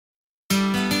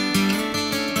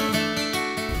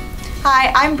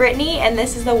Hi, I'm Brittney, and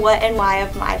this is the what and why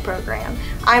of my program.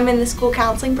 I'm in the school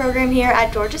counseling program here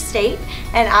at Georgia State,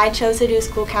 and I chose to do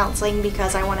school counseling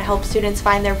because I want to help students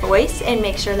find their voice and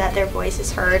make sure that their voice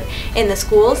is heard in the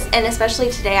schools. And especially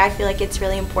today, I feel like it's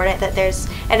really important that there's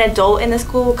an adult in the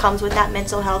school who comes with that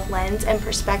mental health lens and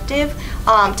perspective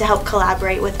to help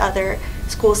collaborate with other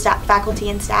school staff,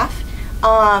 faculty and staff.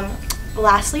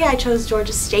 Lastly, I chose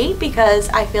Georgia State because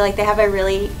I feel like they have a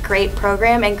really great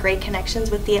program and great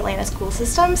connections with the Atlanta school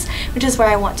systems, which is where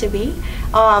I want to be.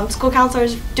 School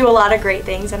counselors do a lot of great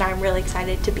things, and I'm really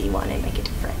excited to be one and make a difference.